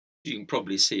You can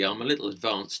probably see I'm a little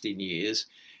advanced in years,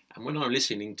 and when I'm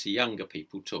listening to younger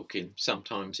people talking,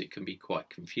 sometimes it can be quite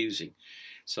confusing.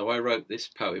 So I wrote this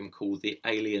poem called The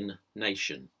Alien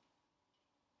Nation.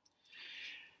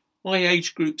 My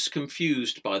age group's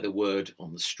confused by the word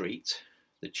on the street,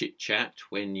 the chit-chat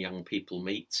when young people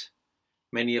meet.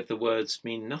 Many of the words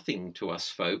mean nothing to us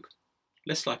folk,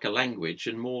 less like a language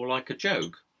and more like a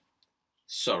joke.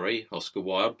 Sorry, Oscar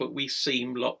Wilde, but we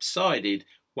seem lopsided,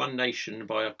 one nation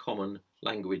by a common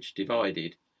language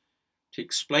divided. To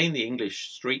explain the English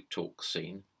street talk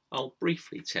scene, I'll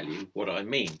briefly tell you what I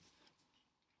mean.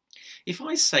 If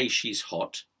I say she's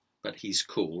hot, but he's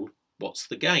cool, what's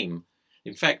the game?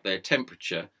 In fact, their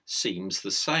temperature seems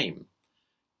the same.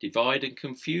 Divide and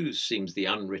confuse seems the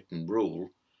unwritten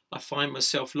rule. I find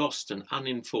myself lost, an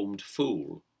uninformed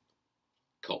fool.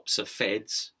 Cops are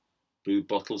feds, blue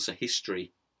bottles are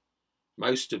history.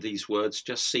 Most of these words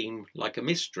just seem like a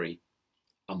mystery.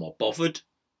 Am I bothered?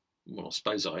 Well, I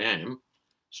suppose I am.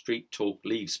 Street talk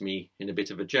leaves me in a bit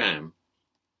of a jam.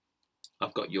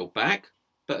 I've got your back,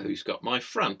 but who's got my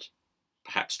front?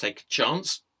 Perhaps take a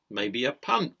chance, maybe a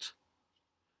punt.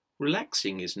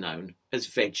 Relaxing is known as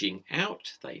vegging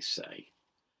out, they say.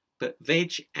 But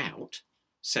veg out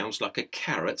sounds like a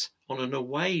carrot on an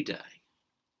away day.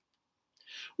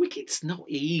 Wicked's not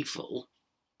evil,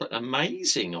 but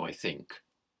amazing, I think.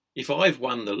 If I've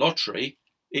won the lottery,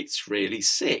 it's really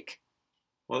sick.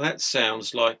 Well, that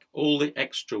sounds like all the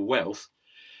extra wealth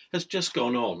has just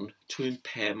gone on to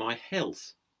impair my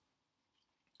health.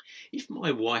 If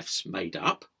my wife's made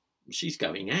up, she's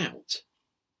going out.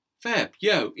 Fab,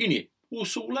 yo, innit,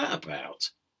 what's all that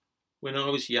about? When I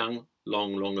was young,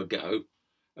 long, long ago,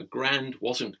 a grand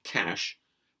wasn't cash,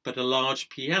 but a large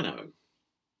piano.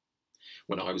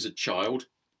 When I was a child,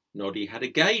 Noddy had a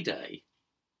gay day.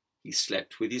 He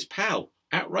slept with his pal.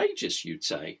 Outrageous, you'd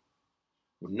say.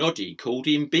 Well, Noddy called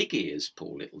him Big Ears,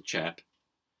 poor little chap.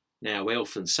 Now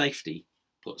health and safety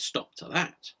put a stop to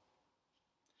that.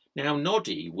 Now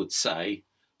Noddy would say,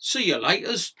 see you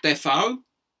later, Defo.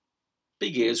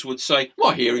 Big Ears would say,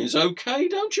 my hearing's okay,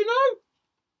 don't you know?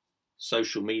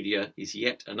 Social media is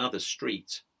yet another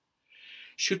street.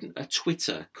 Shouldn't a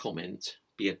Twitter comment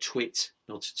be a twit,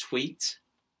 not a tweet?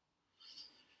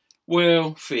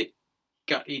 Well, fit,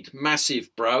 gutted, massive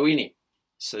bro, innit?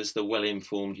 Says the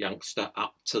well-informed youngster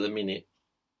up to the minute.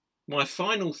 My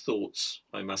final thoughts,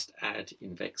 I must add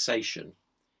in vexation,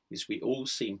 is we all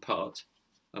seem part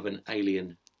of an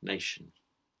alien nation.